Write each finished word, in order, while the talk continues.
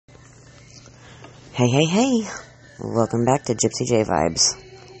Hey, hey, hey. Welcome back to Gypsy J Vibes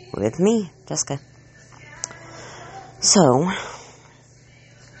with me, Jessica. So,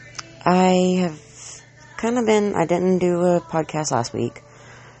 I didn't do a podcast last week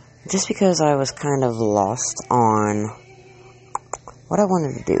just because I was kind of lost on what I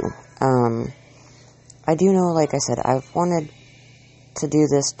wanted to do. I do know, like I said, I've wanted to do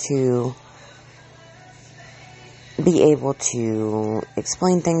this to be able to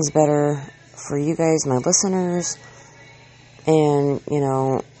explain things better for you guys, my listeners, and,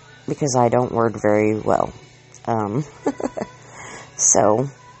 because I don't word very well. So,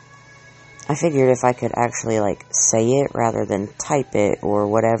 I figured if I could actually, say it rather than type it or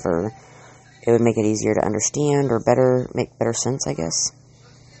whatever, it would make it easier to understand or make better sense, I guess.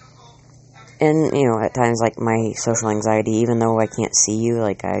 And, at times, my social anxiety, even though I can't see you,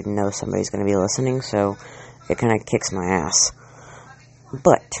 I know somebody's going to be listening, so it kind of kicks my ass.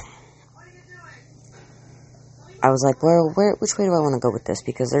 But I was like, well, which way do I want to go with this?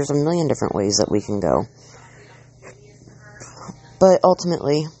 Because there's a million different ways that we can go. But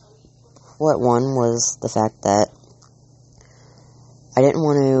ultimately, what won was the fact that I didn't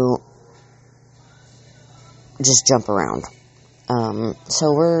want to just jump around.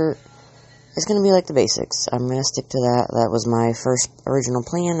 So it's going to be like the basics. I'm going to stick to that. That was my first original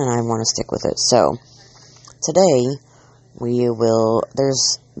plan, and I want to stick with it. So, today,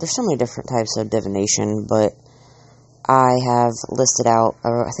 there's so many different types of divination, but I have listed out,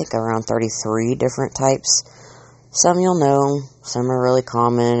 I think, around 33 different types. Some you'll know, some are really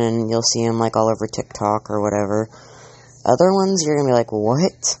common, and you'll see them, all over TikTok or whatever. Other ones, you're going to be like,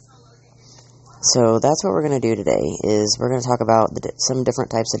 what? So, that's what we're going to do today, is we're going to talk about some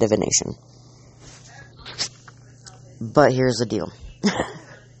different types of divination. But here's the deal.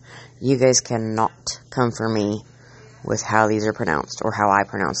 You guys cannot come for me with how these are pronounced, or how I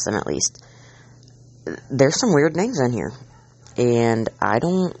pronounce them at least. There's some weird names in here, and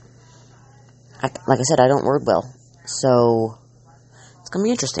like I said, I don't word well, so it's going to be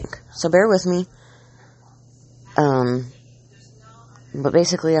interesting. So bear with me. But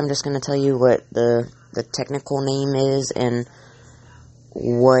basically, I'm just going to tell you what the technical name is and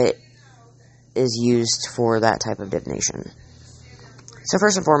what is used for that type of divination. So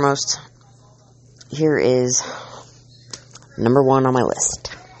first and foremost, here is number one on my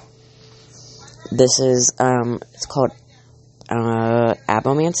list. This is, it's called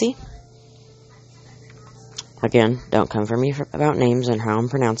abomancy. Again, don't come for me about names and how I'm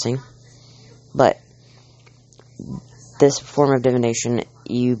pronouncing. But this form of divination,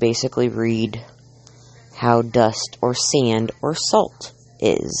 you basically read how dust or sand or salt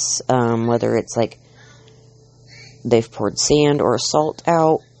is. Whether it's they've poured sand or salt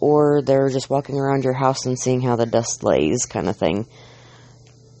out, or they're just walking around your house and seeing how the dust lays, kind of thing.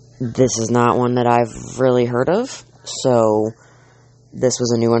 This is not one that I've really heard of, so this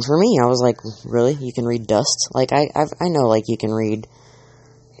was a new one for me. I was like, really? You can read dust? I know, you can read,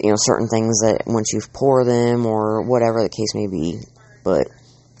 certain things that once you pour them, or whatever the case may be, but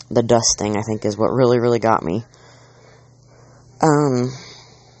the dust thing, I think, is what really, really got me.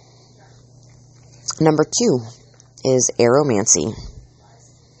 Number 2 is aeromancy.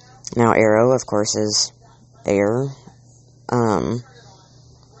 Now, aero, of course, is air.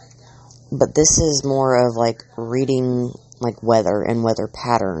 But this is more of, reading, weather and weather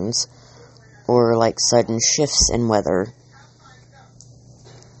patterns, or, sudden shifts in weather.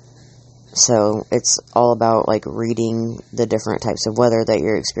 So, it's all about, reading the different types of weather that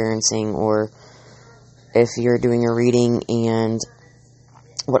you're experiencing, or if you're doing a reading and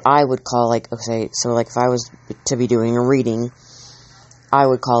what I would call, if I was to be doing a reading, I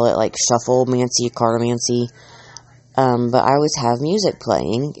would call it, shuffle-mancy, cartomancy. But I always have music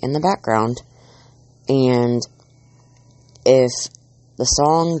playing in the background, and if the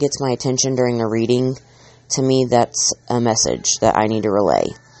song gets my attention during the reading, to me, that's a message that I need to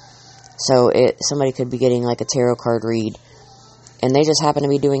relay. So, somebody could be getting, a tarot card read, and they just happen to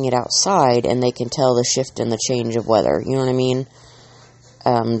be doing it outside, and they can tell the shift and the change of weather, you know what I mean?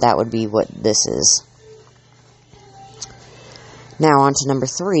 That would be what this is. Now, on to number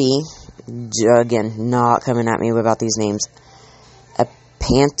 3. Again, not coming at me about these names.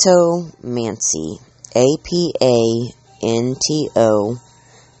 Apantomancy.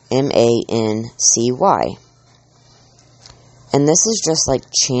 Apantomancy. And this is just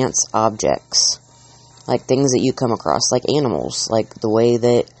chance objects. Things that you come across. Animals. The way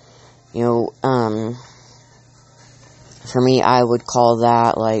that, for me, I would call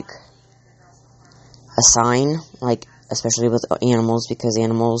that, a sign. Especially with animals, because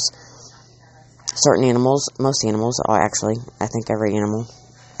most animals, actually, I think every animal,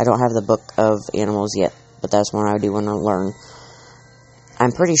 I don't have the book of animals yet, but that's one I do want to learn.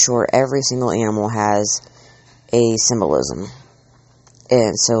 I'm pretty sure every single animal has a symbolism.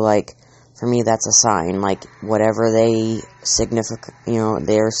 And so, like, for me, that's a sign. Like, whatever their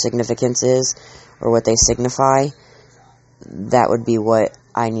significance is, or what they signify, that would be what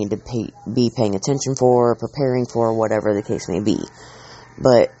I need to be paying attention for, preparing for, whatever the case may be.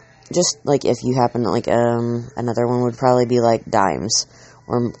 But just, like, if you happen to, like, another one would probably be, like, dimes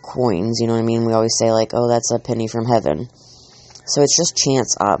or coins, you know what I mean? We always say, like, oh, that's a penny from heaven. So it's just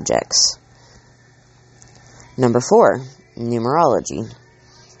chance objects. Number 4, numerology.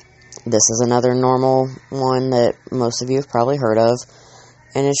 This is another normal one that most of you have probably heard of,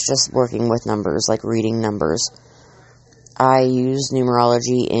 and it's just working with numbers, like reading numbers. I use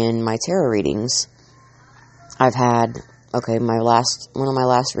numerology in my tarot readings. I've had, one of my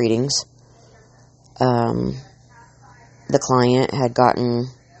last readings, the client had gotten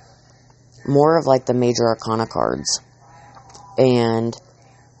more of like the major arcana cards, and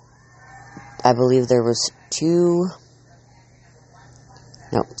I believe there was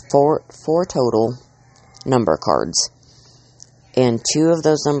four total number cards, and 2 of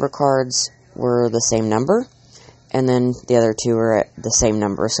those number cards were the same number, and then the other 2 were at the same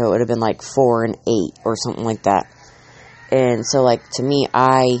number, so it would have been like 4 and 8 or something like that. And so, like, to me,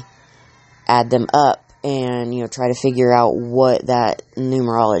 I add them up and, try to figure out what that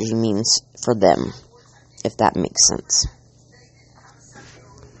numerology means for them, if that makes sense.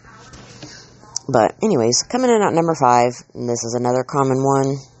 But anyways, coming in at number 5, and this is another common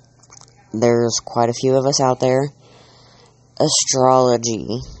one. There's quite a few of us out there.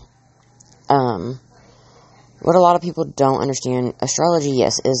 Astrology. What a lot of people don't understand, astrology,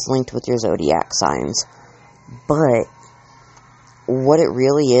 yes, is linked with your zodiac signs. But what it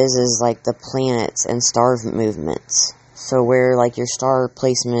really is like the planets and star movements. So where, like, your star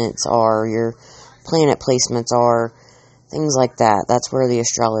placements are, your planet placements are, things like that. That's where the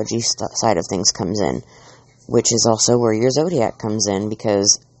astrology side of things comes in, which is also where your zodiac comes in,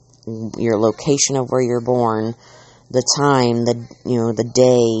 because your location of where you're born, the time, the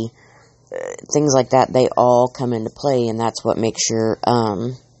day, things like that, they all come into play, and that's what makes your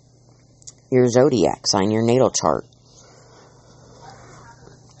zodiac sign, your natal chart.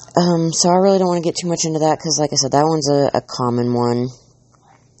 So I really don't want to get too much into that, because like I said, that one's a common one.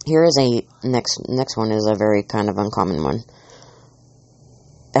 Here is next one is a very kind of uncommon one.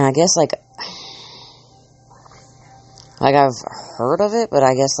 And I guess, like I've heard of it, but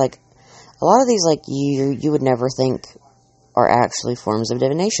I guess, like, a lot of these, like, you would never think are actually forms of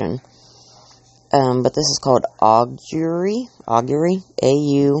divination. But this is called augury,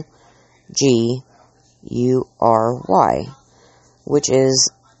 A-U-G-U-R-Y, which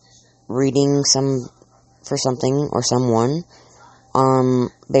is reading for something or someone,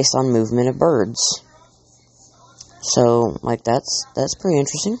 based on movement of birds. So, like, that's pretty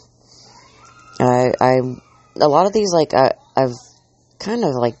interesting. A lot of these, like, I've kind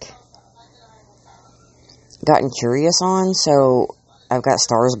of, like, gotten curious on, so I've got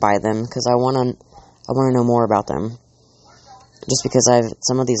stars by them, because I want to know more about them. Just because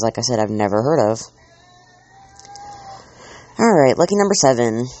some of these, like I said, I've never heard of. Alright, lucky number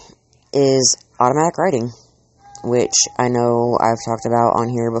 7 is automatic writing, which I know I've talked about on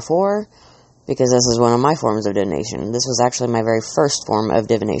here before, because this is one of my forms of divination. This was actually my very first form of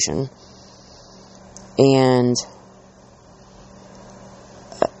divination. And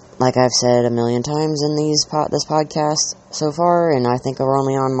like I've said a million times in this podcast so far, and I think we're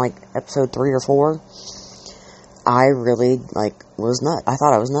only on, like, episode 3 or 4, I really, like, was nuts. I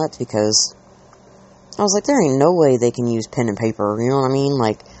thought I was nuts, because I was like, there ain't no way they can use pen and paper, you know what I mean?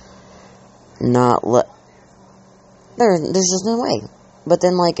 Like, there's just no way. But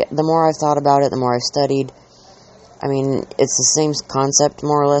then, like, the more I've thought about it, the more I've studied, I mean, it's the same concept,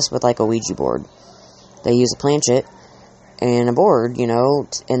 more or less, with, like, a Ouija board. They use a planchette and a board,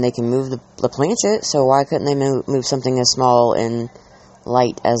 and they can move the planchette, so why couldn't they move something as small and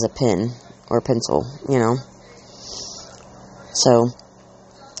light as a pen or pencil, So,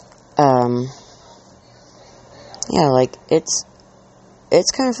 yeah, like, it's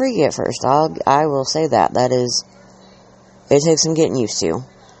kind of freaky at first. I will say that. It takes some getting used to.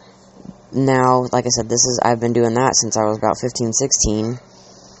 Now, like I said, I've been doing that since I was about 15, 16.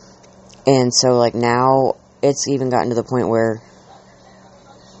 And so, like, now, it's even gotten to the point where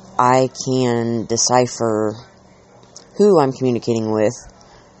I can decipher who I'm communicating with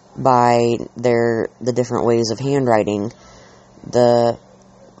by the different ways of handwriting, the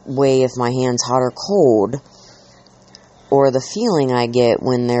way if my hand's hot or cold, or the feeling I get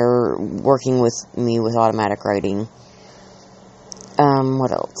when they're working with me with automatic writing.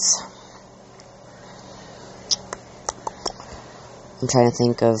 What else? I'm trying to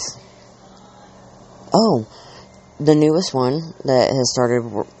think of... Oh, the newest one that has started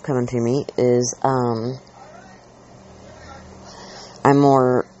coming to me is, I'm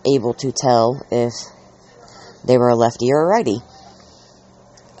more able to tell if they were a lefty or a righty.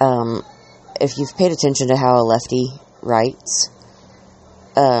 If you've paid attention to how a lefty writes,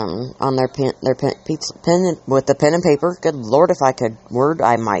 on their pen with the pen and paper, good lord, if I could word,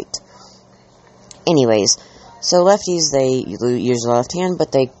 I might. Anyways, so lefties, they use their left hand,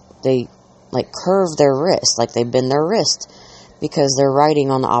 but they like curve their wrist, like they bend their wrist, because they're writing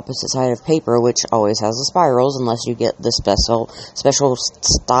on the opposite side of paper, which always has the spirals, unless you get the special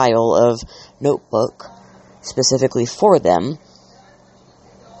style of notebook specifically for them.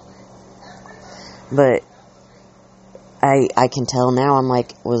 But I can tell now, I'm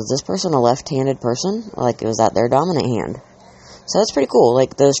like, was this person a left-handed person? Like, was that their dominant hand? So that's pretty cool.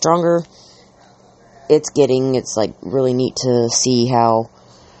 Like, the stronger it's getting, it's like really neat to see how,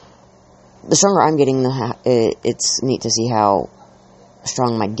 the stronger I'm getting, it's neat to see how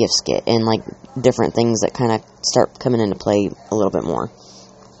strong my gifts get, and like different things that kind of start coming into play a little bit more.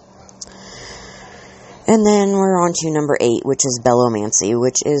 And then we're on to number 8, which is bellomancy,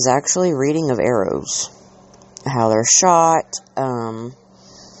 which is actually reading of arrows, how they're shot.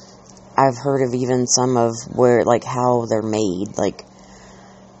 I've heard of even some of where, like, how they're made, like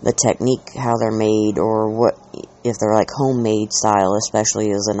the technique, how they're made, or what, if they're like homemade style,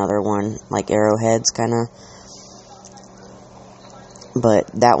 especially, is another one, like arrowheads, kind of. But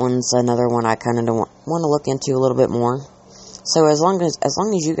that one's another one I kind of want to look into a little bit more. So as long as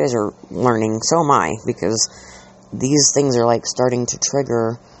you guys are learning, so am I, because these things are like starting to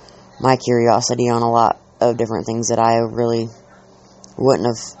trigger my curiosity on a lot of different things that I really wouldn't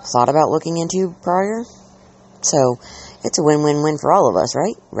have thought about looking into prior. So it's a win-win-win for all of us,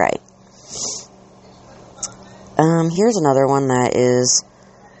 right? Right. Here's another one that is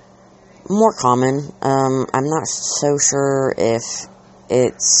more common. I'm not so sure if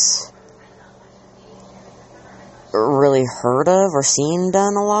it's really heard of or seen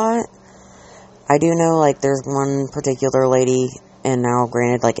done a lot. I do know, like, there's one particular lady, and now,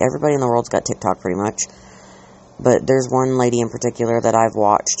 granted, like, everybody in the world's got TikTok pretty much, but there's one lady in particular that I've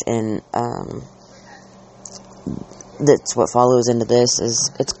watched, and that's what follows into this, it's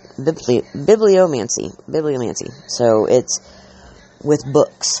bibliomancy. So it's with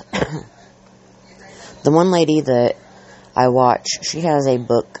books. The one lady that I watch, she has a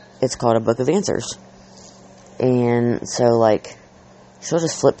book, it's called A Book of Answers. And so, like, she'll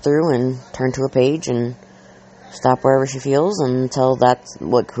just flip through and turn to a page and stop wherever she feels until that's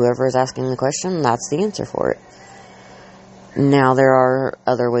what whoever is asking the question, that's the answer for it. Now, there are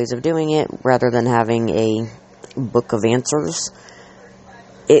other ways of doing it, rather than having a book of answers.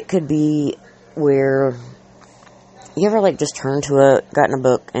 It could be where you ever, like, just gotten a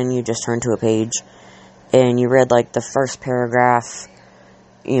book and you just turn to a page and you read, like, the first paragraph,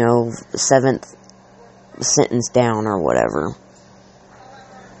 7th sentence down or whatever,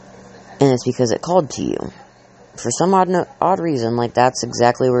 and it's because it called to you for some odd reason, like that's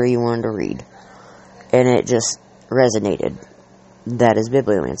exactly where you wanted to read, and it just resonated. That is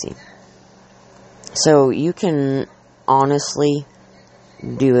bibliomancy. So you can honestly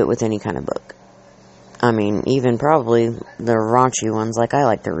do it with any kind of book. I mean, even probably the raunchy ones like I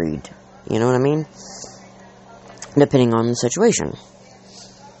like to read, you know what I mean, depending on the situation.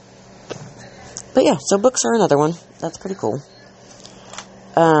 But yeah, so books are another one. That's pretty cool.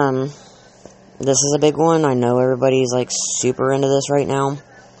 This is a big one. I know everybody's like super into this right now.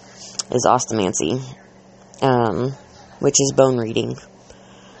 Is osteomancy, which is bone reading.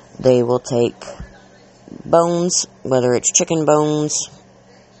 They will take bones, whether it's chicken bones.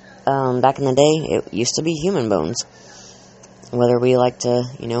 Back in the day, it used to be human bones. Whether we like to,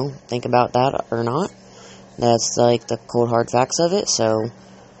 think about that or not, that's like the cold hard facts of it. So.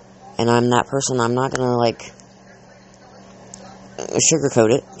 And I'm that person, I'm not going to, like,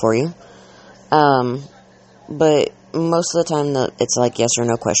 sugarcoat it for you. But most of the time, it's, like, yes or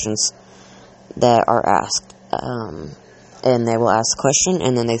no questions that are asked. And they will ask the question,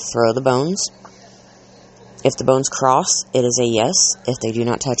 and then they throw the bones. If the bones cross, it is a yes. If they do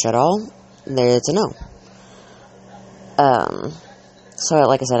not touch at all, it's a no. So,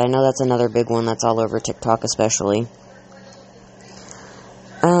 like I said, I know that's another big one that's all over TikTok especially.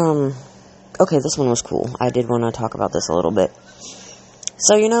 Okay, this one was cool. I did want to talk about this a little bit.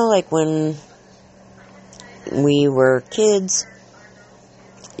 So, like when we were kids,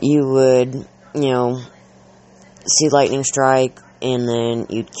 you would, see lightning strike, and then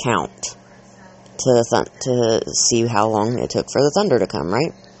you'd count to see how long it took for the thunder to come,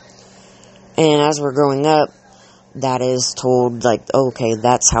 right? And as we're growing up, that is told, like, okay,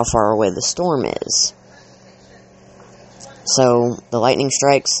 that's how far away the storm is. So, the lightning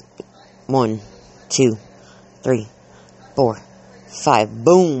strikes, 1, 2, 3, 4, 5,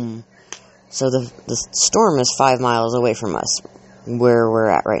 boom! So the storm is 5 miles away from us, where we're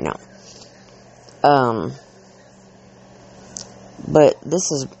at right now. But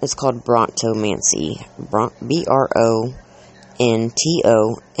it's called brontomancy, BRONTOMANCY,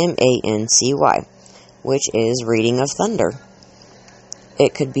 which is reading of thunder.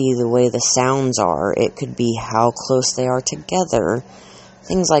 It could be the way the sounds are, it could be how close they are together,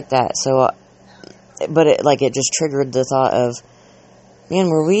 things like that. So, but it just triggered the thought of, man,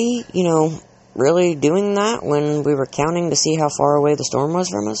 were we, really doing that when we were counting to see how far away the storm was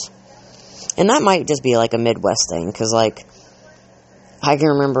from us? And that might just be like a Midwest thing, because I can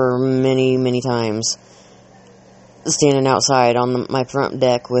remember many, many times standing outside on my front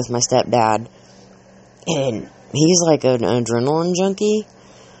deck with my stepdad, and he's like an adrenaline junkie.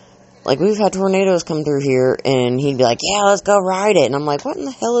 Like, we've had tornadoes come through here, and he'd be like, yeah, let's go ride it. And I'm like, what in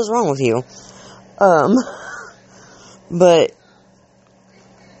the hell is wrong with you? But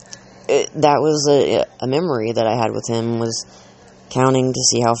that was a memory that I had with him, was counting to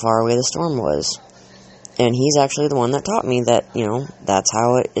see how far away the storm was. And he's actually the one that taught me that, that's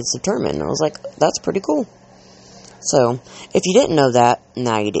how it's determined. And I was like, that's pretty cool. So, if you didn't know that,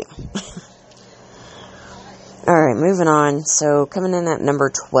 now you do. Alright, moving on. So, coming in at number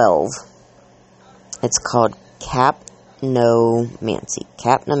 12, it's called capnomancy,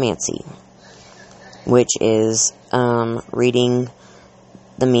 which is reading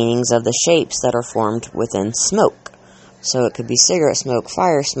the meanings of the shapes that are formed within smoke. So, it could be cigarette smoke,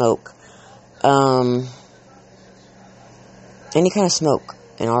 fire smoke, any kind of smoke,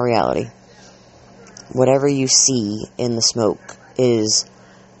 in all reality. Whatever you see in the smoke is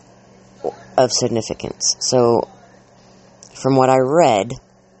of significance. So, from what I read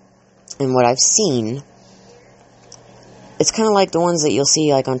and what I've seen, it's kind of like the ones that you'll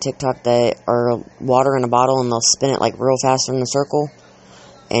see on TikTok that are water in a bottle, and they'll spin it real fast in a circle,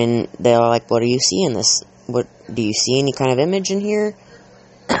 and they're like, what do you see in this? What do you see any kind of image in here?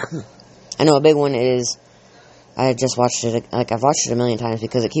 I know a big one is, I just watched it, I've watched it a million times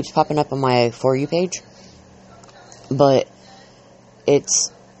because it keeps popping up on my For You page. But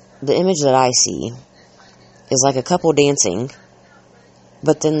it's, the image that I see is a couple dancing,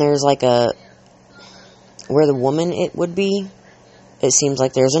 but then there's where the woman it would be, it seems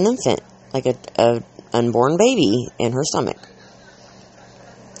like there's an infant, a unborn baby in her stomach.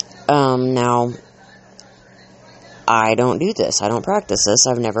 Now, I don't do this. I don't practice this.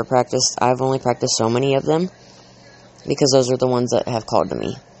 I've never practiced. I've only practiced so many of them, because those are the ones that have called to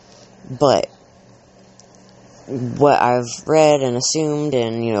me. But what I've read and assumed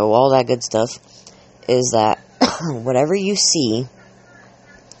and, all that good stuff is that whatever you see,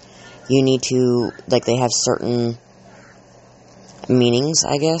 you need to, they have certain meanings,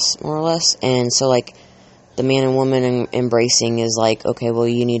 I guess, more or less. And so, the man and woman embracing is okay, well,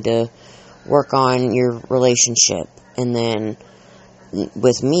 you need to work on your relationship. And then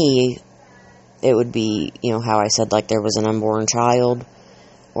with me, it would be, how I said, there was an unborn child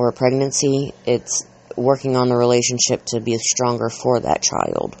or a pregnancy. It's working on the relationship to be stronger for that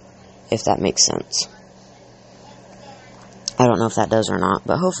child, if that makes sense. I don't know if that does or not,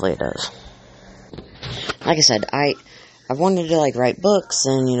 but hopefully it does. Like I said, I've wanted to, write books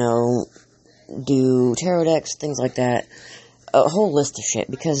and, do tarot decks, things like that. A whole list of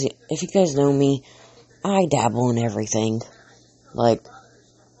shit, because if you guys know me, I dabble in everything. My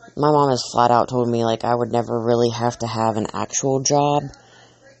mom has flat out told me, I would never really have to have an actual job,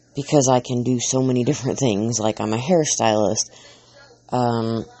 because I can do so many different things. I'm a hairstylist,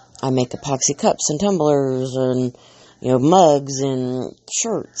 I make epoxy cups and tumblers, and, mugs, and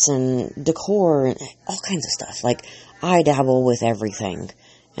shirts, and decor, and all kinds of stuff. I dabble with everything,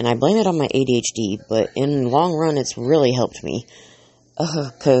 and I blame it on my ADHD, but in the long run, it's really helped me,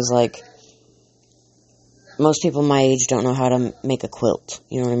 because, most people my age don't know how to make a quilt,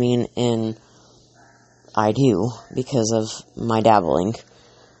 you know what I mean, and I do, because of my dabbling.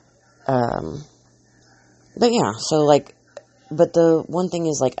 But yeah, so, but the one thing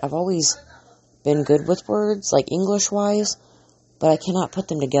is, I've always been good with words, English-wise, but I cannot put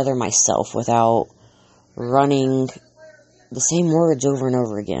them together myself without running the same words over and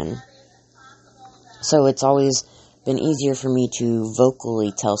over again. So it's always been easier for me to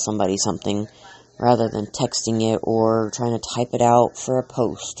vocally tell somebody something rather than texting it or trying to type it out for a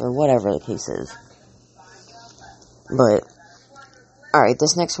post or whatever the case is. But Alright,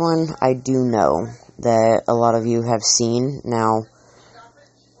 this next one, I do know that a lot of you have seen. Now,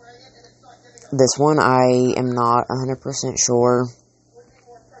 this one, I am not 100% sure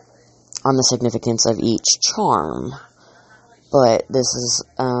on the significance of each charm. But this is,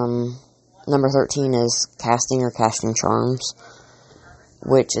 number 13 is casting or casting charms,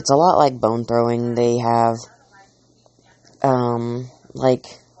 which it's a lot like bone throwing. They have, like,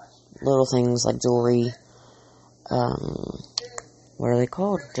 little things like jewelry, what are they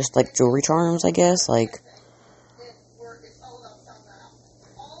called? Just like jewelry charms, I guess, like,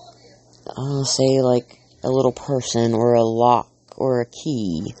 say like a little person or a lock or a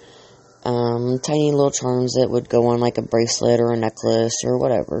key, tiny little charms that would go on like a bracelet or a necklace or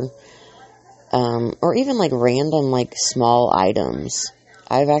whatever, or even like random like small items.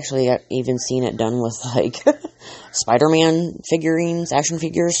 I've actually even seen it done with like Spider-Man figurines, action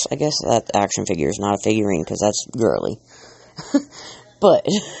figures. I guess that action figures, not a figurine, because that's girly. But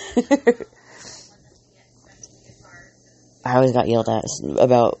I always got yelled at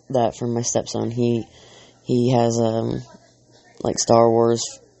about that from my stepson. He has like Star Wars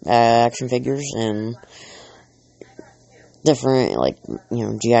action figures and different, like, you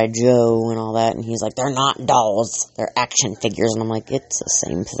know, G.I. Joe and all that, and he's like, they're not dolls, they're action figures, and I'm like, it's the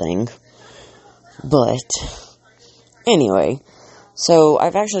same thing. But anyway, so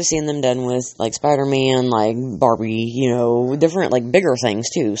I've actually seen them done with like Spider-Man, like Barbie, you know, different like bigger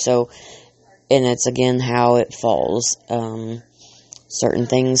things too. So, and it's again how it falls. Certain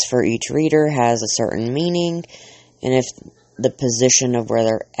things for each reader has a certain meaning, and if the position of where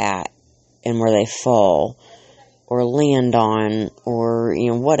they're at and where they fall or land on, or,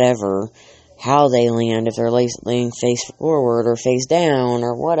 you know, whatever, how they land, if they're laying face forward or face down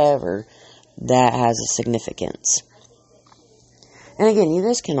or whatever, that has a significance. And again, you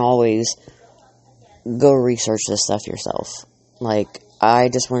guys can always go research this stuff yourself. Like, I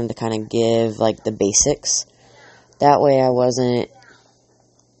just wanted to kind of give, like, the basics. That way I wasn't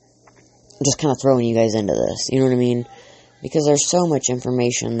just kind of throwing you guys into this, you know what I mean? Because there's so much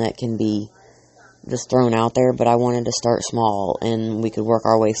information that can be just thrown out there, but I wanted to start small, and we could work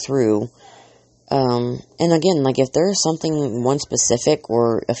our way through. And again, like, if there's something, one specific,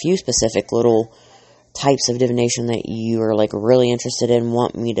 or a few specific little types of divination that you are, like, really interested in,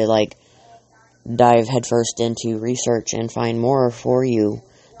 want me to, like, dive headfirst into research and find more for you,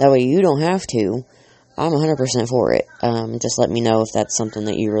 that way you don't have to, I'm 100% for it. Just let me know if that's something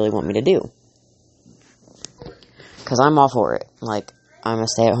that you really want me to do. Because I'm all for it. Like, I'm a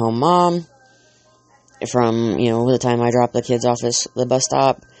stay-at-home mom. From, you know, the time I drop the kids off at the bus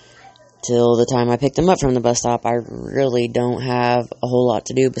stop till the time I pick them up from the bus stop, I really don't have a whole lot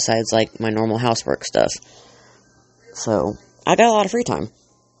to do besides, like, my normal housework stuff. So, I got a lot of free time.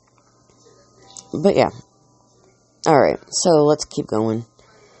 But yeah. Alright, so let's keep going.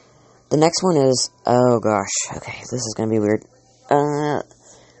 The next one is, oh gosh, okay, this is gonna be weird.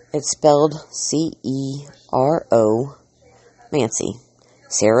 It's spelled C-E-R-O, Mancy.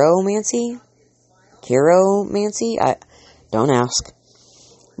 Ceromancy? Chiromancy? I don't ask.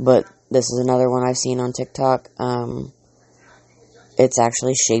 But this is another one I've seen on TikTok. It's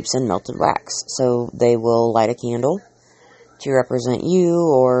actually shapes in melted wax. So they will light a candle to represent you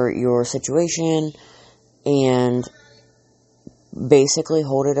or your situation, and basically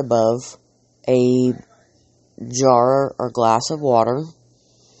hold it above a jar or glass of water.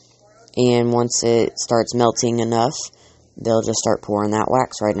 And once it starts melting enough, they'll just start pouring that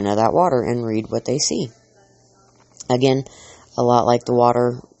wax right into that water and read what they see. Again, a lot like the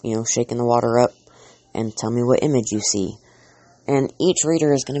water, you know, shaking the water up and tell me what image you see. And each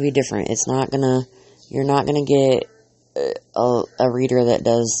reader is going to be different. You're not going to get a reader that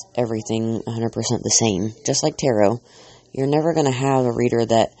does everything 100% the same. Just like tarot, you're never going to have a reader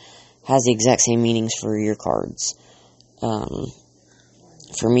that has the exact same meanings for your cards.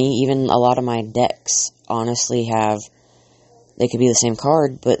 For me, even a lot of my decks honestly they could be the same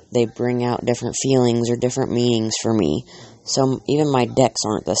card, but they bring out different feelings or different meanings for me. So even my decks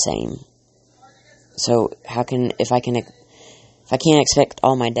aren't the same. So if I can't expect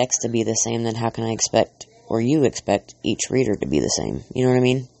all my decks to be the same, then how can I expect, or you expect, each reader to be the same? You know what I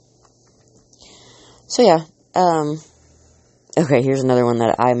mean? So yeah, okay, here's another one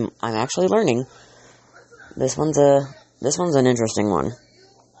that I'm actually learning. This one's an interesting one.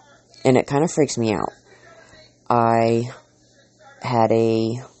 And it kind of freaks me out. I had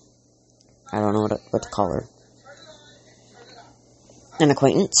I don't know what to call her. An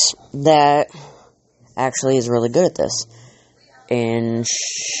acquaintance that actually is really good at this. And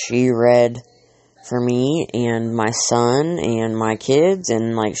she read for me and my son and my kids,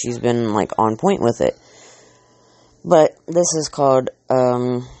 and, like, she's been, like, on point with it. But this is called,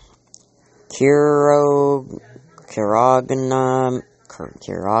 Chirognomy?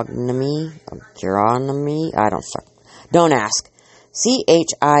 Don't ask. Chirog,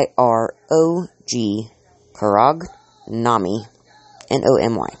 Chirognomy, Nomy.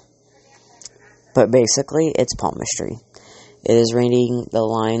 But basically, it's palmistry. It is reading the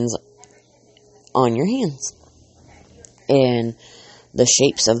lines on your hands. And the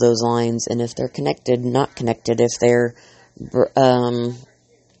shapes of those lines, and if they're connected, not connected, if they're,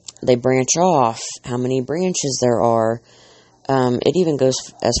 they branch off, how many branches there are. It even goes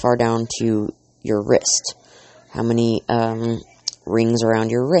as far down to your wrist. How many, rings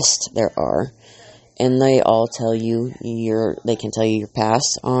around your wrist there are. And they all tell you they can tell you your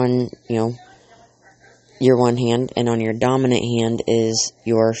past on, your one hand, and on your dominant hand is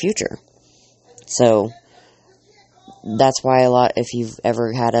your future. So, that's why if you've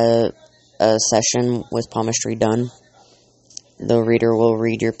ever had a session with palmistry done, the reader will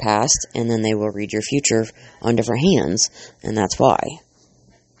read your past, and then they will read your future on different hands, and that's why.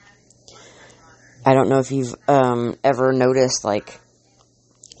 I don't know if you've ever noticed, like,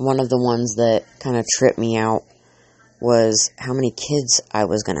 one of the ones that kind of tripped me out was how many kids I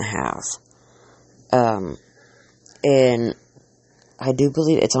was going to have. And I do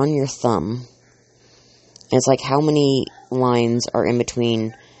believe it's on your thumb. And it's like how many lines are in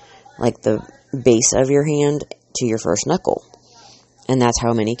between, like, the base of your hand to your first knuckle. And that's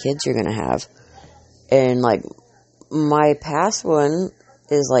how many kids you're going to have. And, like, my past one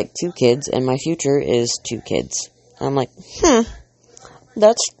is, like, 2 kids, and my future is 2 kids. And I'm like,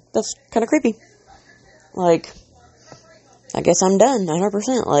 that's kind of creepy. Like, I guess I'm done,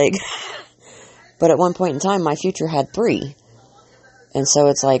 100%, like. But at one point in time, my future had 3. And so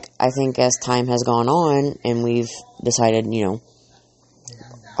it's like, I think as time has gone on, and we've decided,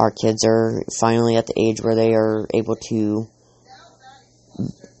 our kids are finally at the age where they are able to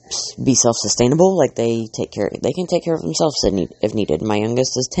be self-sustainable, like they can take care of themselves if needed. My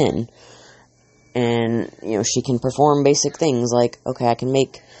youngest is 10, and, she can perform basic things, like, okay, I can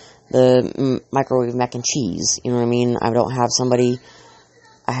make the microwave mac and cheese, you know what I mean? I don't have somebody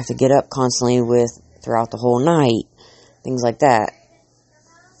I have to get up constantly with throughout the whole night, things like that.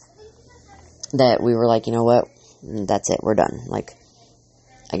 That we were like, you know what, that's it, we're done. Like,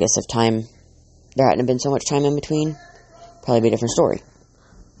 I guess if there hadn't been so much time in between, probably be a different story.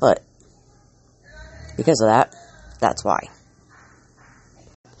 But, because of that, that's why.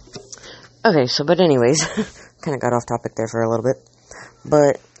 Okay, but anyways, kind of got off topic there for a little bit.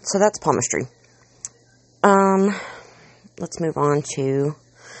 But, so that's palmistry. Let's move on to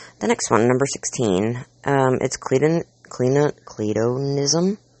the next one, number 16. It's Cledonism.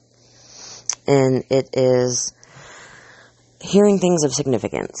 And it is hearing things of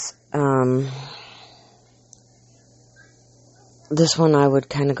significance. This one I would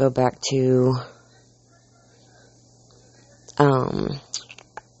kind of go back to,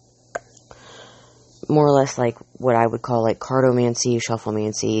 more or less like what I would call like cartomancy,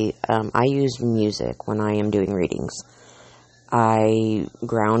 shufflemancy. I use music when I am doing readings. I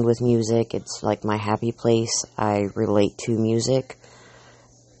ground with music. It's like my happy place. I relate to music.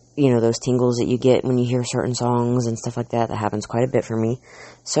 Those tingles that you get when you hear certain songs and stuff like that. That happens quite a bit for me.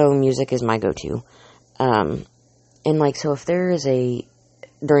 So music is my go-to. And like, so if there is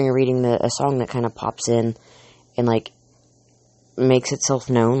during a reading, a song that kind of pops in and like makes itself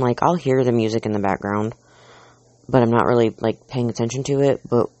known, like I'll hear the music in the background, but I'm not really like paying attention to it.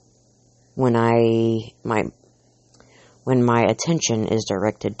 But when my attention is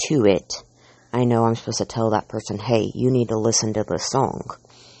directed to it, I know I'm supposed to tell that person, hey, you need to listen to this song.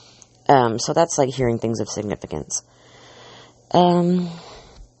 So that's like hearing things of significance.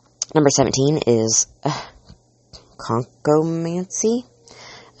 Number 17 is conchomancy.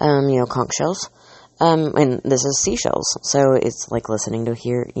 Conch shells. And this is seashells. So it's like listening to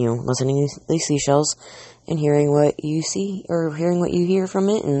these seashells and hearing what you see or hearing what you hear from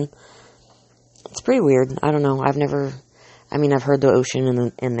it. And it's pretty weird. I don't know. I've heard the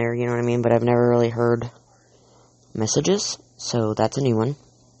ocean in there, you know what I mean? But I've never really heard messages. So that's a new one.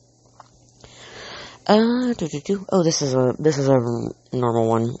 Oh, this is a normal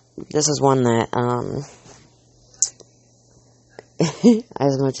one. This is one that,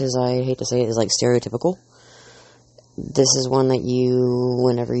 as much as I hate to say it, is like stereotypical. This is one that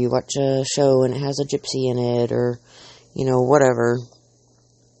whenever you watch a show and it has a gypsy in it, or, whatever,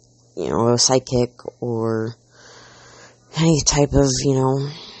 a psychic, or any type of,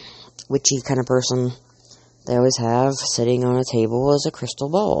 witchy kind of person, they always have sitting on a table as a crystal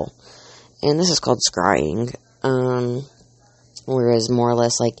ball. And this is called scrying, whereas more or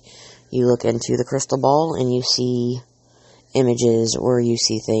less, like, you look into the crystal ball and you see images, or you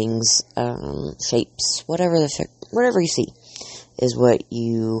see things, shapes, whatever you see is what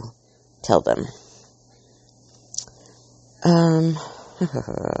you tell them.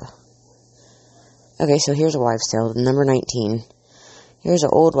 Okay, so here's a wives' tale, number 19. Here's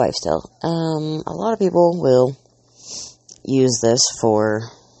an old wives' tale. A lot of people will use this for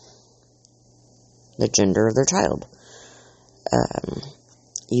the gender of their child.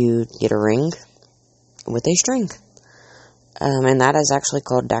 You get a ring with a string. And that is actually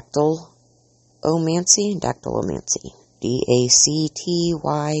called dactylomancy. Dactylomancy.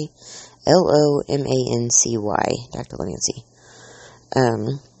 Dactylomancy. Dactylomancy.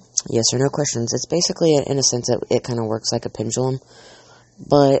 Yes or no questions. It's basically, in a sense, it kind of works like a pendulum.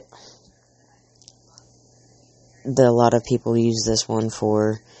 But a lot of people use this one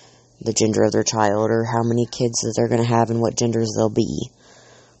for the gender of their child, or how many kids that they're going to have and what genders they'll be.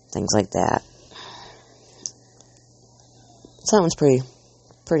 Things like that. So that one's pretty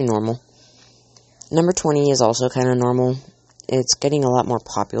normal. Number 20 is also kind of normal. It's getting a lot more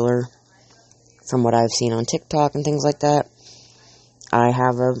popular from what I've seen on TikTok and things like that. I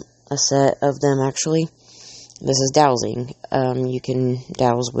have a set of them, actually. This is dowsing. You can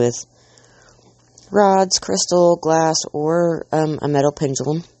dowse with rods, crystal, glass, or a metal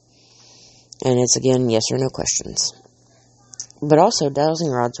pendulum. And it's, again, yes or no questions. But also, dowsing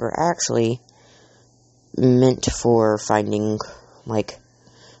rods were actually meant for finding, like,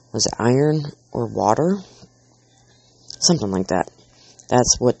 was it iron or water? Something like that.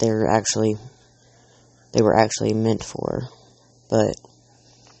 That's what they were actually meant for. But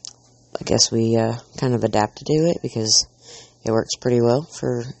I guess we kind of adapted to it because it works pretty well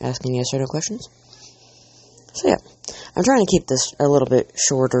for asking yes or no questions. So yeah, I'm trying to keep this a little bit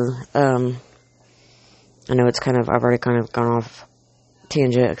shorter. I know I've already kind of gone off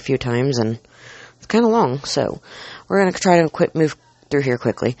tangent a few times, and it's kind of long, so we're going to try to move through here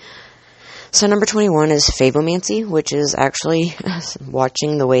quickly. So number 21 is fabomancy, which is actually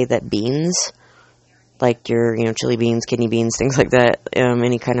watching the way that beans, like your, chili beans, kidney beans, things like that,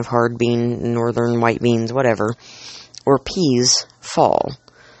 any kind of hard bean, northern white beans, whatever, or peas fall,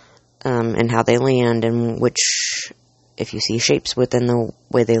 and how they land, and if you see shapes within the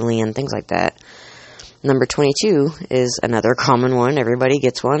way they land, things like that. Number 22 is another common one. Everybody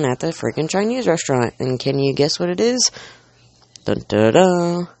gets one at the freaking Chinese restaurant. And can you guess what it is? Dun, dun,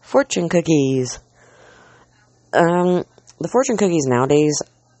 dun. Fortune cookies. The fortune cookies nowadays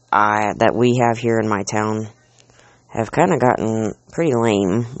that we have here in my town have kind of gotten pretty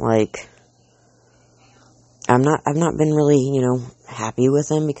lame. Like, I've not been really, happy with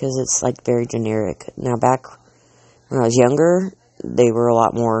them because it's like very generic. Now, back when I was younger, they were a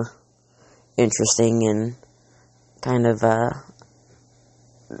lot more interesting and kind of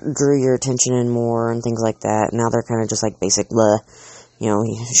drew your attention in more and things like that. Now they're kind of just like basic,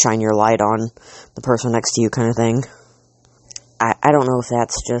 you shine your light on the person next to you kind of thing. I don't know if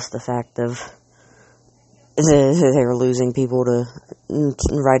that's just the fact of they're losing people to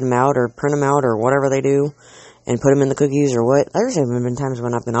write them out or print them out or whatever they do and put them in the cookies or what. There's even been times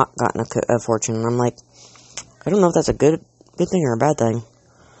when I've gotten a fortune and I'm like, I don't know if that's a good thing or a bad thing.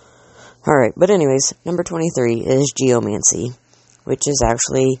 Alright, but anyways, number 23 is geomancy, which is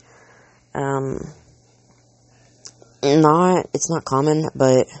actually, it's not common,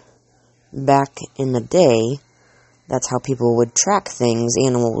 but back in the day, that's how people would track things,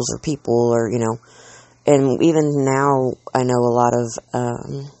 animals or people, or, and even now, I know a lot of,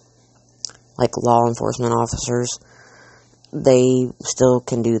 law enforcement officers, they still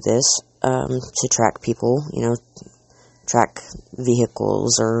can do this, to track people, track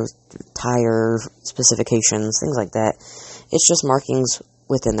vehicles or tire specifications, things like that. It's just markings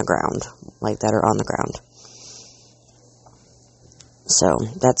within the ground, like that are on the ground. So,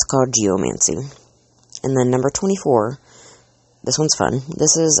 that's called geomancy. And then number 24, this one's fun.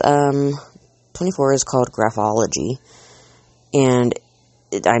 This is, 24 is called graphology. And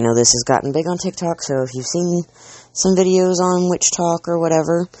I know this has gotten big on TikTok, so if you've seen some videos on Witch Talk or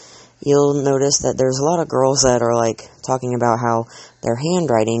whatever, you'll notice that there's a lot of girls that are, talking about how their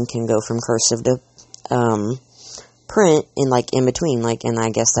handwriting can go from cursive to, print in between, and I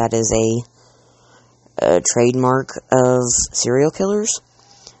guess that is a trademark of serial killers.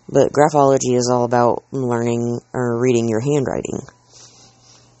 But graphology is all about learning or reading your handwriting.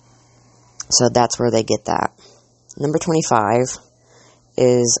 So that's where they get that. Number 25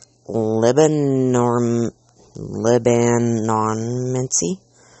 is Libanomancy. Libanomancy.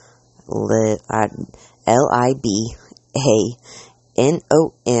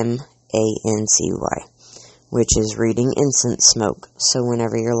 which is reading incense smoke. So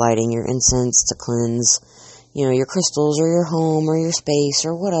whenever you're lighting your incense to cleanse, your crystals or your home or your space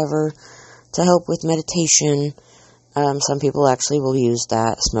or whatever, to help with meditation, some people actually will use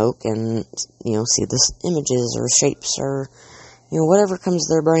that smoke and, see the images or shapes or, whatever comes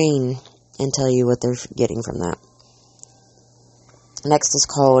to their brain and tell you what they're getting from that. Next is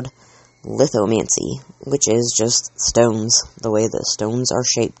called lithomancy, which is just stones, the way the stones are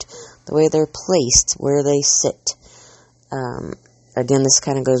shaped, the way they're placed, where they sit. Again, this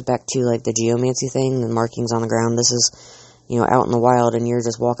kind of goes back to like the geomancy thing, the markings on the ground. This is, out in the wild and you're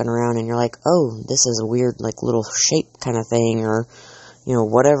just walking around and you're like, oh, this is a weird like little shape kind of thing, or,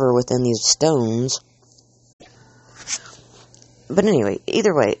 whatever within these stones. But anyway,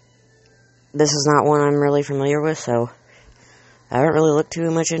 either way, this is not one I'm really familiar with, so I haven't really looked too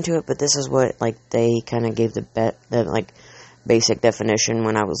much into it, but this is what, they kind of gave the basic definition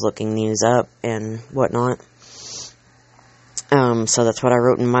when I was looking these up and whatnot. So that's what I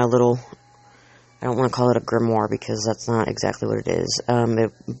wrote in my little, I don't want to call it a grimoire, because that's not exactly what it is.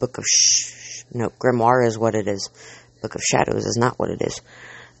 Grimoire is what it is. Book of Shadows is not what it is.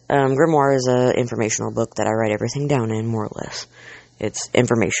 Grimoire is a informational book that I write everything down in, more or less. It's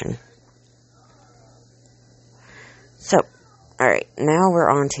information. So, alright, now we're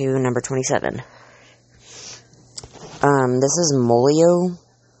on to number 27. This is Moleo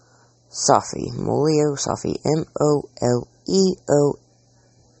Sophy. Moleo Sophy. Moleosophy.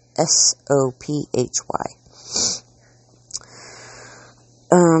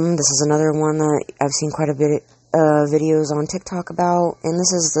 This is another one that I've seen quite a bit videos on TikTok about, and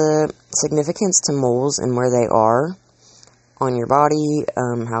this is the significance to moles and where they are on your body,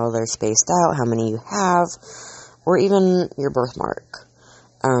 how they're spaced out, how many you have, or even your birthmark.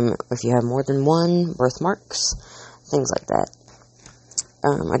 If you have more than one, birthmarks, things like that.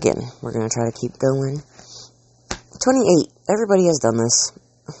 Again, we're going to try to keep going. 28. Everybody has done this.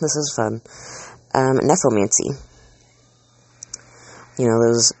 This is fun. Nephomancy.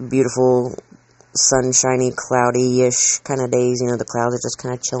 Those beautiful, sunshiny, cloudy-ish kind of days. The clouds are just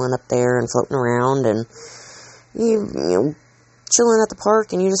kind of chilling up there and floating around, and you chilling at the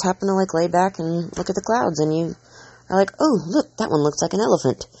park, and you just happen to, lay back and look at the clouds, and you are like, oh, look, that one looks like an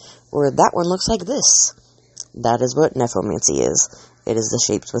elephant, or that one looks like this. That is what nephomancy is. It is the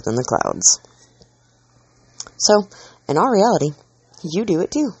shapes within the clouds. So, in our reality, you do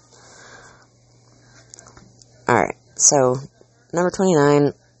it too. Alright, so, number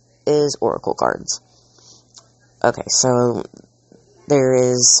 29 is oracle cards. Okay, so, there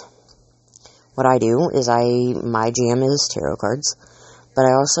is, what I do is my jam is tarot cards, but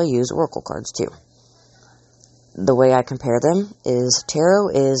I also use oracle cards too. The way I compare them is tarot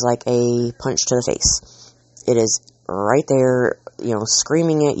is like a punch to the face. It is right there,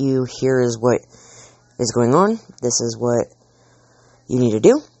 screaming at you, here is what is going on, this is what you need to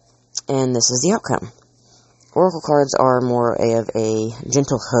do, and this is the outcome. Oracle cards are more of a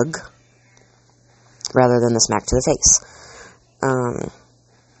gentle hug, rather than the smack to the face.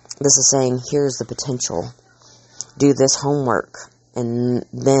 This is saying, here's the potential. Do this homework, and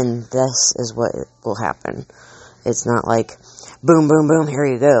then this is what will happen. It's not like, boom, boom, boom, here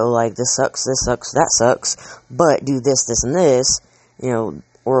you go, like, this sucks, that sucks, but do this, this, and this.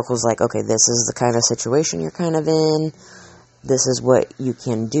 Oracle's like, okay, this is the kind of situation you're kind of in, this is what you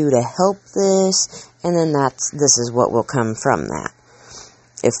can do to help this, and then this is what will come from that,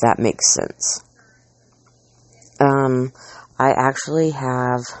 if that makes sense. I actually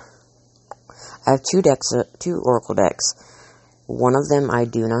have two oracle decks. One of them I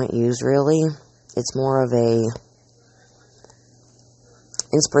do not use really. It's more of a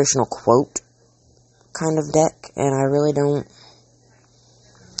inspirational quote kind of deck, and I really don't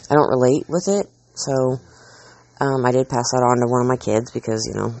relate with it, so I did pass that on to one of my kids, because,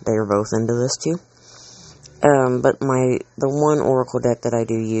 they were both into this too. But the one oracle deck that I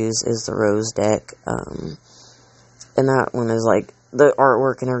do use is the Rose deck, and that one is the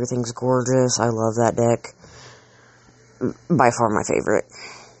artwork and everything's gorgeous. I love that deck. By far my favorite.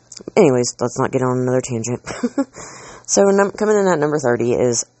 Anyways, let's not get on another tangent. So, coming in at number 30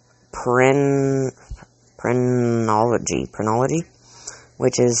 is Phrenology,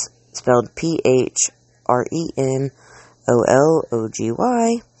 which is spelled Phrenology,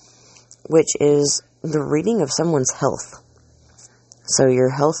 which is the reading of someone's health. So, your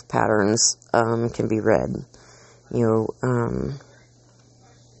health patterns can be read.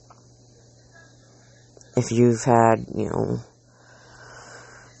 If you've had,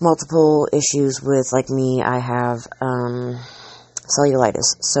 multiple issues with, like me, I have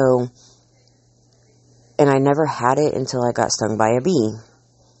cellulitis. So, and I never had it until I got stung by a bee.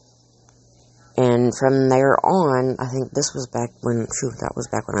 And from there on, I think this was back when, that was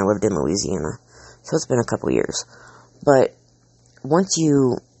back when I lived in Louisiana. So it's been a couple years. But once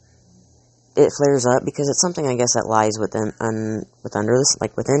it flares up, because it's something, I guess, that lies under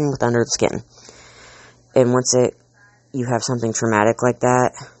the skin. And once you have something traumatic like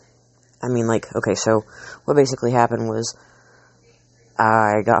that, I mean, like, okay, so what basically happened was,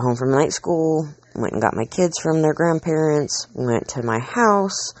 I got home from night school, went and got my kids from their grandparents, went to my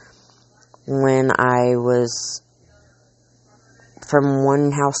house. When I was from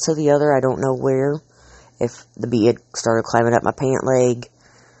one house to the other, I don't know where, if the bee had started climbing up my pant leg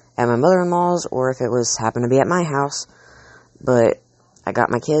at my mother-in-law's, or if it happened to be at my house. But I got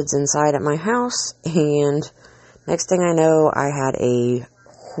my kids inside at my house, and next thing I know, I had a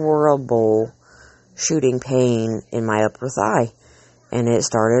horrible shooting pain in my upper thigh, and it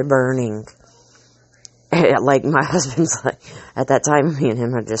started burning. Like, my husband's like, at that time, me and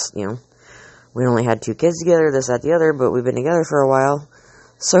him had just, we only had 2 kids together, this, that, the other, but we've been together for a while.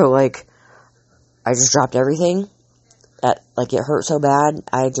 So, like, I just dropped everything. It hurt so bad,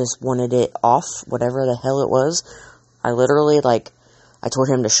 I just wanted it off, whatever the hell it was. I literally, I told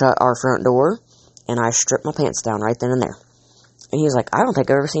him to shut our front door, and I stripped my pants down right then and there. And he was like, I don't think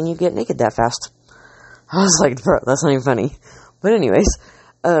I've ever seen you get naked that fast. I was like, bro, that's not even funny. But anyways,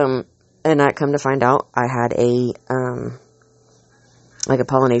 and I come to find out, I had a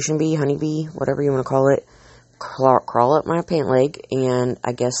pollination bee, honeybee, whatever you want to call it, crawl up my pant leg, and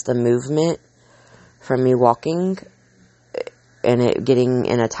I guess the movement from me walking and it getting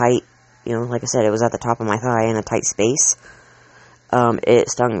in a tight, like I said, it was at the top of my thigh in a tight space, it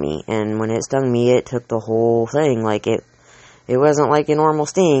stung me, and when it stung me, it took the whole thing. Like, it wasn't like a normal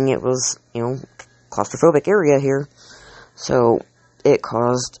sting, it was, claustrophobic area here, so it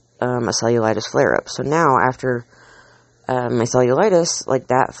caused a cellulitis flare-up. So now, after my cellulitis, like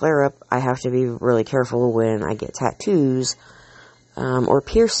that flare-up, I have to be really careful when I get tattoos, or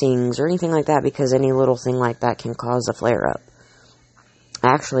piercings, or anything like that, because any little thing like that can cause a flare-up.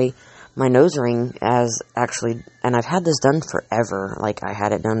 Actually, my nose ring and I've had this done forever, like, I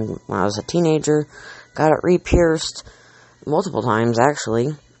had it done when I was a teenager, got it re-pierced multiple times, actually,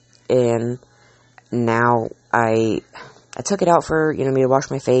 and now I took it out for, me to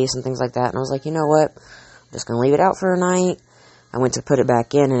wash my face and things like that, and I was like, you know what, I'm just going to leave it out for a night. I went to put it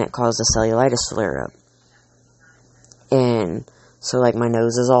back in, and it caused a cellulitis flare-up. And so, like, my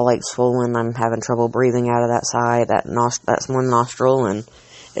nose is all, swollen. I'm having trouble breathing out of that side, that's one nostril, and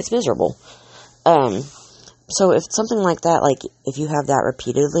it's miserable. So if something like that, if you have that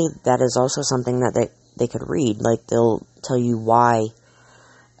repeatedly, that is also something that they could read. Like, they'll tell you why,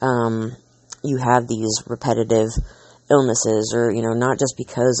 you have these repetitive illnesses, or, not just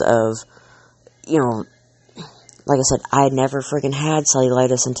because of, like I said, I never freaking had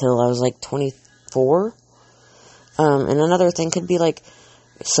cellulitis until I was, 24. And another thing could be,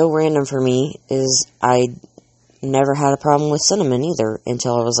 so random for me, is I never had a problem with cinnamon either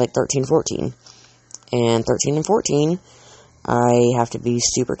until I was, 13, 14. And 13 and 14, I have to be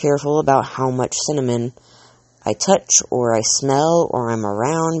super careful about how much cinnamon I touch, or I smell, or I'm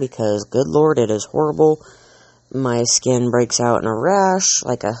around, because, good lord, it is horrible. My skin breaks out in a rash,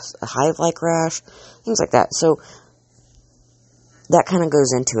 like a hive-like rash, things like that. So, that kind of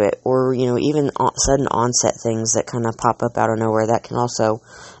goes into it. Or, even sudden onset things that kind of pop up out of nowhere, that can also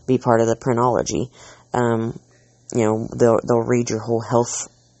be part of the phrenology. They'll read your whole health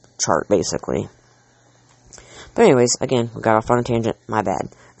chart, basically. But anyways, again, we got off on a tangent, my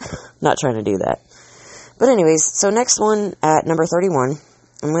bad. Not trying to do that. But anyways, so next one at number 31,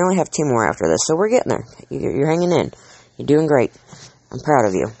 and we only have 2 more after this, so we're getting there. You're hanging in. You're doing great. I'm proud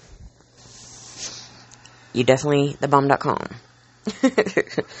of you. You definitely, thebomb.com.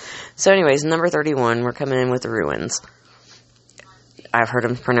 So anyways, number 31, we're coming in with the ruins. I've heard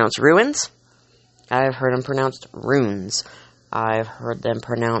them pronounced ruins. I've heard them pronounced runes. I've heard them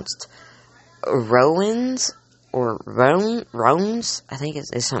pronounced rowans, or roans. I think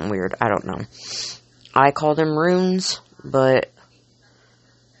it's something weird. I don't know. I call them runes, but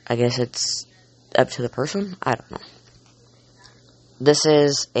I guess it's up to the person. I don't know. This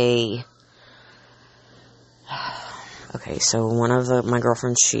is okay, so one of my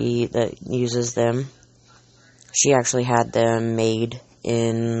girlfriends, that uses them, she actually had them made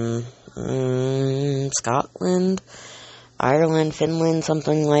in Scotland, Ireland, Finland,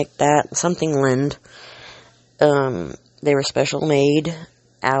 something like that, something-land. They were special made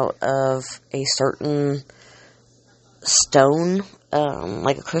out of a certain stone,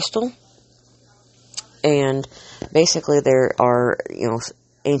 like a crystal, and basically there are,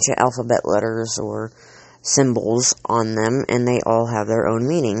 ancient alphabet letters, or symbols on them, and they all have their own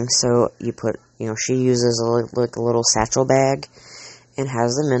meaning. So you put, she uses like a little satchel bag and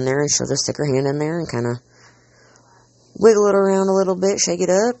has them in there, and she'll just stick her hand in there and kind of wiggle it around a little bit, shake it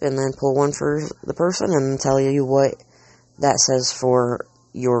up, and then pull one for the person and tell you what that says for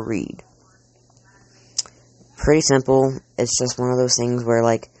your read. Pretty simple. It's just one of those things where,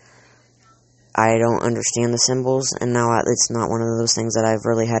 like, I don't understand the symbols, and now it's not one of those things that I've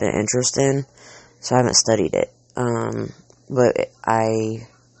really had an interest in, so I haven't studied it. But I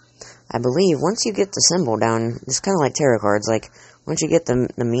believe once you get the symbol down, it's kind of like tarot cards, like, once you get the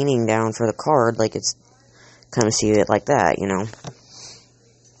meaning down for the card, like, it's kind of see it like that,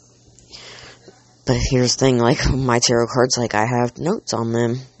 But here's the thing, like, my tarot cards, like, I have notes on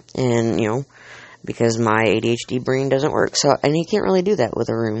them, and, because my ADHD brain doesn't work, and you can't really do that with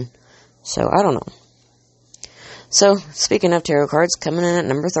a rune, so I don't know. So, speaking of tarot cards, coming in at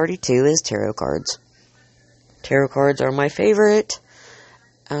number 32 is tarot cards. Tarot cards are my favorite.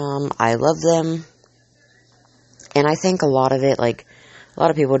 I love them, and I think a lot of it, like, a lot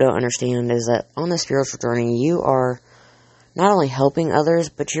of people don't understand is that on the spiritual journey, you are not only helping others,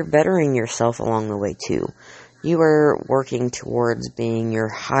 but you're bettering yourself along the way too. You are working towards being your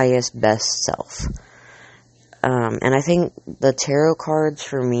highest, best self. And I think the tarot cards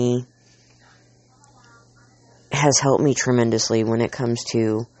for me has helped me tremendously when it comes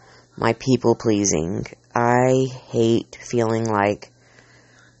to my people pleasing. I hate feeling like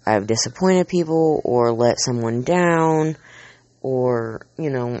I've disappointed people or let someone down or,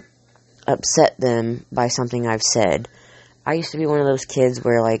 upset them by something I've said. I used to be one of those kids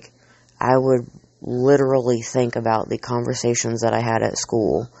where, like, I would literally think about the conversations that I had at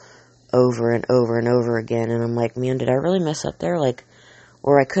school over and over and over again, and I'm like, man, did I really mess up there? Like,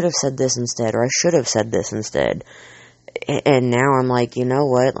 or I could have said this instead, or I should have said this instead. And now I'm like, you know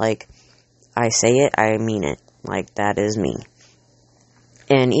what? Like, I say it, I mean it. Like, that is me.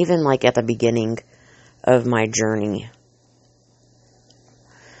 And even, like, at the beginning of my journey,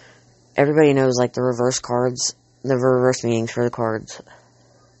 everybody knows, like, the reverse cards, the reverse meanings for the cards.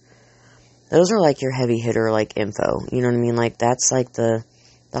 Those are, like, your heavy hitter, like, info. You know what I mean? Like, that's, like, the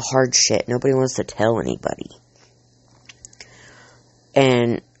hard shit. Nobody wants to tell anybody.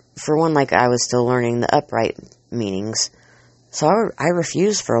 And, for one, like, I was still learning the upright meanings. So, I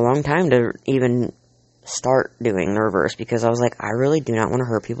refused for a long time to even start doing the reverse, because I was like, I really do not want to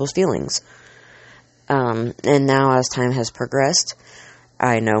hurt people's feelings. And now, as time has progressed,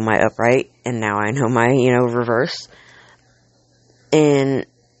 I know my upright, and now I know my, reverse. And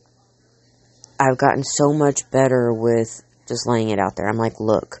I've gotten so much better with just laying it out there. I'm like,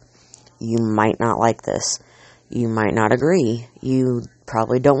 look, you might not like this. You might not agree. You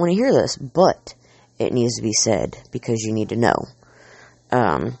probably don't want to hear this, but it needs to be said because you need to know.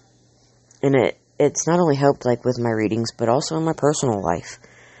 And it's not only helped, like, with my readings, but also in my personal life.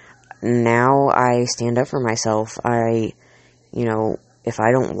 Now I stand up for myself. If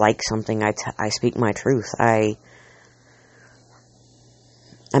I don't like something, I speak my truth.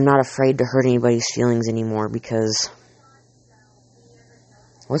 I'm not afraid to hurt anybody's feelings anymore, because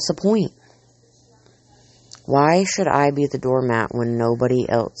what's the point? Why should I be the doormat when nobody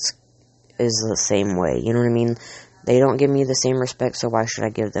else is the same way? You know what I mean? They don't give me the same respect, so why should I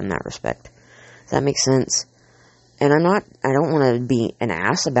give them that respect? Does that make sense? And I don't want to be an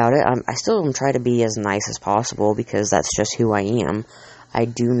ass about it. I still try to be as nice as possible, because that's just who I am. I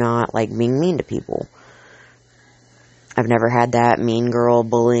do not like being mean to people. I've never had that mean girl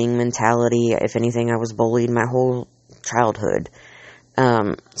bullying mentality. If anything, I was bullied my whole childhood.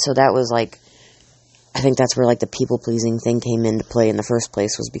 So that was like, I think that's where, like, the people-pleasing thing came into play in the first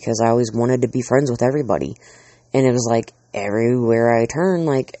place, was because I always wanted to be friends with everybody. And it was like, everywhere I turned,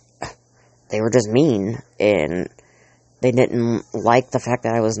 like, they were just mean, and they didn't like the fact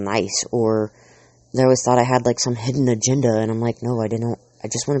that I was nice, or they always thought I had, like, some hidden agenda, and I'm like, no, I didn't. I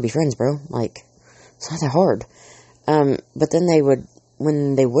just want to be friends, bro. Like, it's not that hard. But then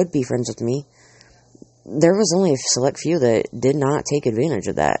when they would be friends with me, there was only a select few that did not take advantage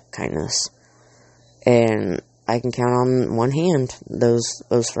of that kindness. And I can count on one hand those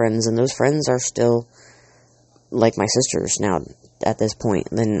friends, and those friends are still like my sisters now at this point.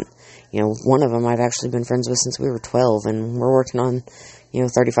 Then, one of them I've actually been friends with since we were 12, and we're working on,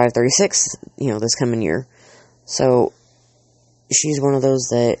 35, 36, this coming year. So, she's one of those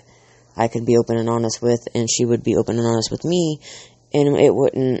that I could be open and honest with, and she would be open and honest with me, and it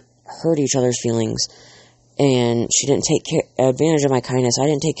wouldn't hurt each other's feelings. And she didn't take advantage of my kindness. I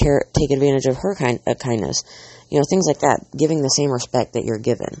didn't take advantage of her kindness. Things like that. Giving the same respect that you're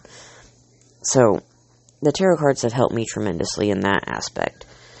given. So, the tarot cards have helped me tremendously in that aspect.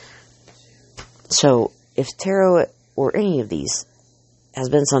 So, if tarot or any of these has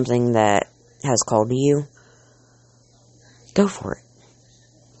been something that has called to you, go for it.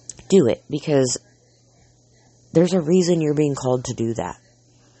 Do it, because there's a reason you're being called to do that.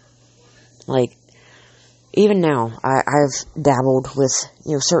 Like, even now, I've dabbled with,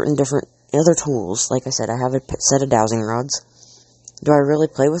 certain different other tools. Like I said, I have a set of dowsing rods. Do I really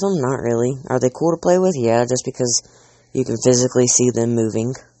play with them? Not really. Are they cool to play with? Yeah, just because you can physically see them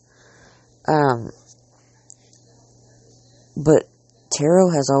moving. But tarot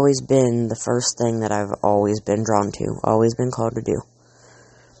has always been the first thing that I've always been drawn to, always been called to do.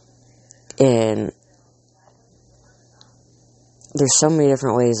 And there's so many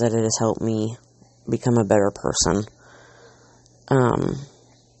different ways that it has helped me become a better person.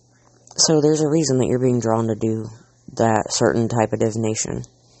 So there's a reason that you're being drawn to do that certain type of divination.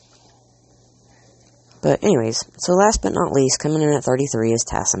 But anyways, so last but not least, coming in at 33 is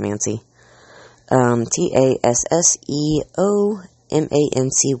Tasseomancy. Tasseomancy,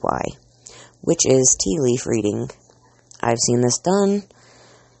 which is tea leaf reading. I've seen this done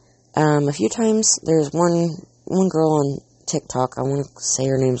a few times. There's one girl on TikTok, I want to say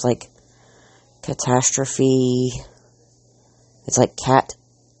her name's like Catastrophe. It's like Cat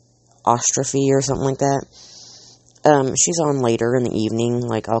Ostrophe or something like that. She's on later in the evening.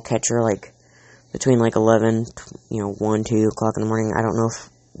 Like, I'll catch her like between like 11, 1, 2 o'clock in the morning. I don't know if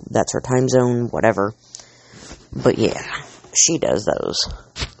that's her time zone, whatever. But yeah, she does those.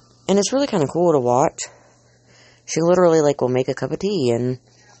 And it's really kind of cool to watch. She literally like will make a cup of tea and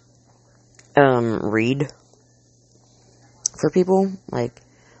read for people, like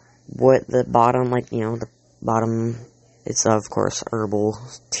what the bottom, the bottom, it's of course herbal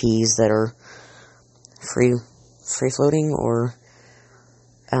teas that are free floating or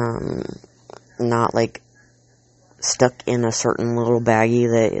not like stuck in a certain little baggie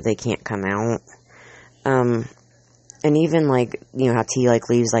that they can't come out. And even like, how tea like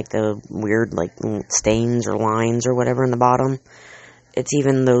leaves like the weird like stains or lines or whatever in the bottom. It's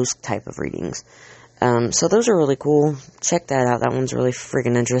even those type of readings. So those are really cool. Check that out. That one's really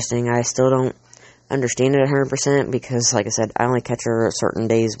freaking interesting. I still don't understand it 100% because, like I said, I only catch her certain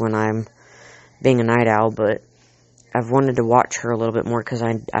days when I'm being a night owl, but I've wanted to watch her a little bit more because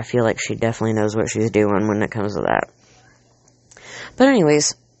I feel like she definitely knows what she's doing when it comes to that. But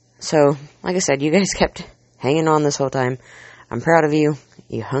anyways, so, like I said, you guys kept hanging on this whole time. I'm proud of you.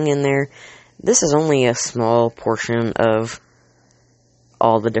 You hung in there. This is only a small portion of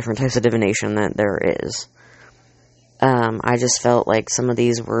all the different types of divination that there is. I just felt like some of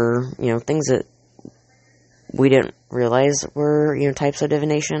these were, things that we didn't realize were, types of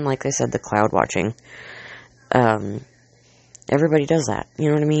divination. Like I said, the cloud watching. Everybody does that, you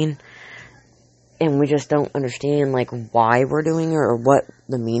know what I mean? And we just don't understand, like, why we're doing it or what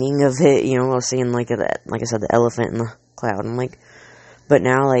the meaning of it. I was seeing, like I said, the elephant in the cloud. I'm like, but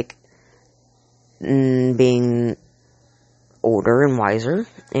now, like, being older and wiser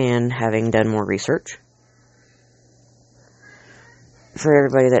and having done more research. For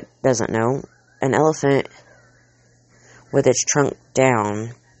everybody that doesn't know, an elephant with its trunk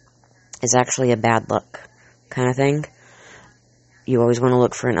down is actually a bad luck kind of thing. You always want to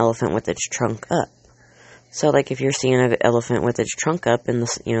look for an elephant with its trunk up. So, like, if you're seeing an elephant with its trunk up in the,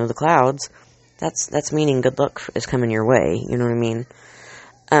 the clouds, that's meaning good luck is coming your way. You know what I mean?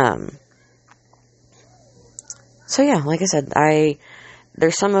 So yeah, like I said,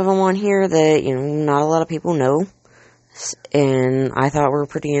 there's some of them on here that, not a lot of people know, and I thought were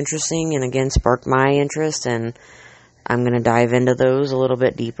pretty interesting, and again, sparked my interest, and I'm going to dive into those a little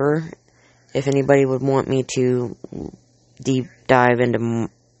bit deeper. If anybody would want me to deep dive into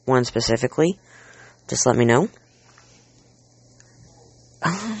one specifically, just let me know.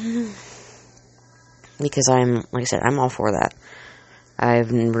 Because like I said, I'm all for that. I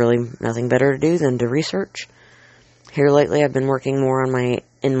have really nothing better to do than to research. Here lately, I've been working more on my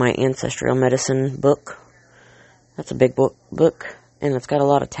ancestral medicine book. That's a big book, and it's got a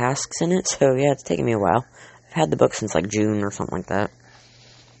lot of tasks in it, so yeah, it's taken me a while. I've had the book since like June or something like that.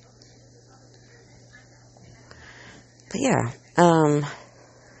 But yeah,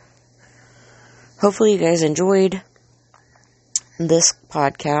 hopefully you guys enjoyed this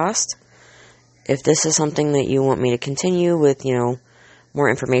podcast. If this is something that you want me to continue with, more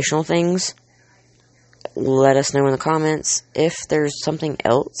informational things, let us know in the comments. If there's something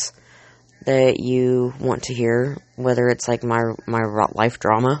else that you want to hear, whether it's like my life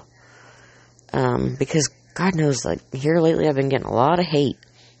drama, because God knows, like, here lately I've been getting a lot of hate,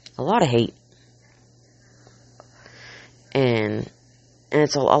 and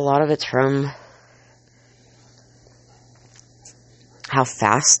it's a lot of it's from how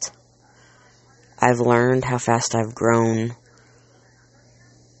fast I've learned how fast I've grown.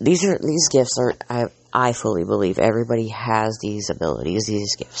 These gifts are, I fully believe everybody has these abilities,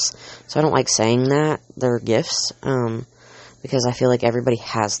 these gifts. So I don't like saying that they're gifts, because I feel like everybody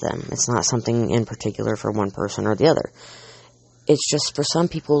has them. It's not something in particular for one person or the other. It's just for some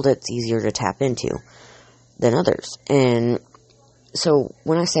people that's easier to tap into than others. And so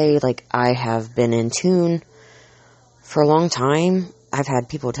when I say, like, I have been in tune for a long time, I've had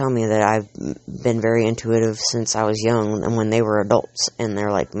people tell me that I've been very intuitive since I was young and when they were adults. And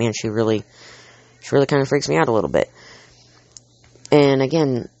they're like, man, she really kind of freaks me out a little bit. And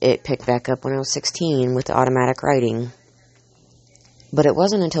again, it picked back up when I was 16 with the automatic writing. But it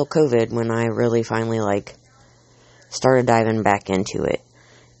wasn't until COVID when I really finally, like, started diving back into it.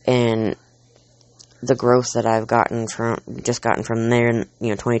 And the growth that I've gotten from there,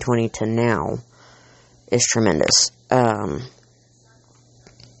 2020 to now is tremendous.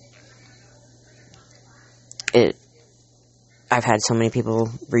 I've had so many people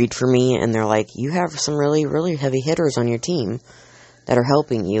read for me, and they're like, you have some really, really heavy hitters on your team that are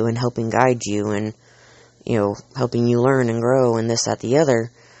helping you and helping guide you and, helping you learn and grow and this, that, the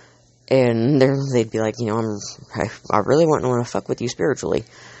other. And they'd be like, I really want to fuck with you spiritually,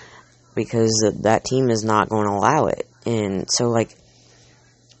 because that team is not going to allow it. And so, like,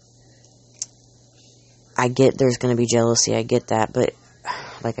 I get there's going to be jealousy, I get that, but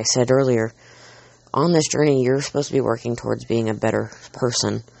like I said earlier, on this journey, you're supposed to be working towards being a better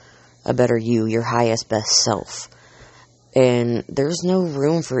person, a better you, your highest, best self. And there's no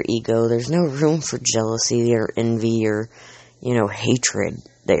room for ego, there's no room for jealousy or envy or, hatred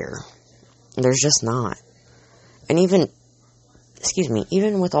there. There's just not. And even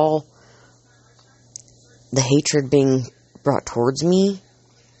with all the hatred being brought towards me,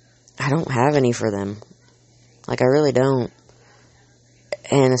 I don't have any for them. Like, I really don't.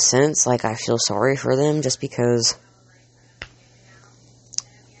 And in a sense, like, I feel sorry for them just because,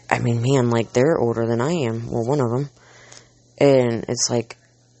 like, they're older than I am. Well, one of them. And it's like,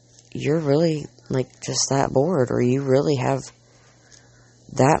 you're really, like, just that bored, or you really have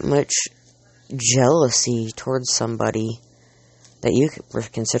that much jealousy towards somebody that you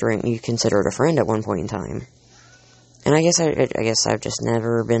considered a friend at one point in time. And I guess I've just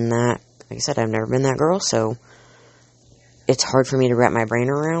never been that. Like I said, I've never been that girl, so it's hard for me to wrap my brain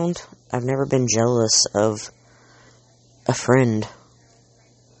around. I've never been jealous of a friend.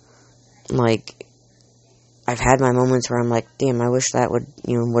 Like, I've had my moments where I'm like, damn, I wish that would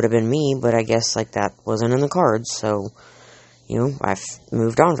have been me, but I guess, like, that wasn't in the cards, so, I've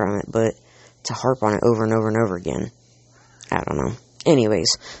moved on from it. But to harp on it over and over and over again, I don't know.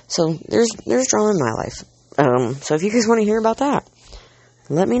 Anyways, so there's drama in my life. So if you guys want to hear about that,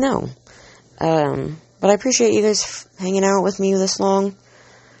 let me know. But I appreciate you guys hanging out with me this long.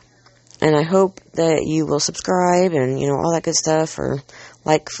 And I hope that you will subscribe and, all that good stuff. Or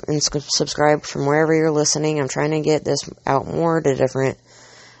like and subscribe from wherever you're listening. I'm trying to get this out more to different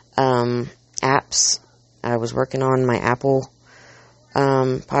apps. I was working on my Apple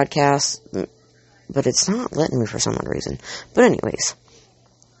podcast, but it's not letting me for some odd reason. But anyways,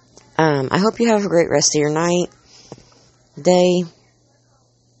 I hope you have a great rest of your night, day,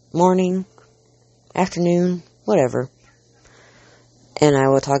 morning, afternoon, whatever. And I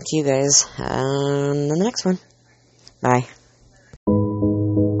will talk to you guys on the next one. Bye.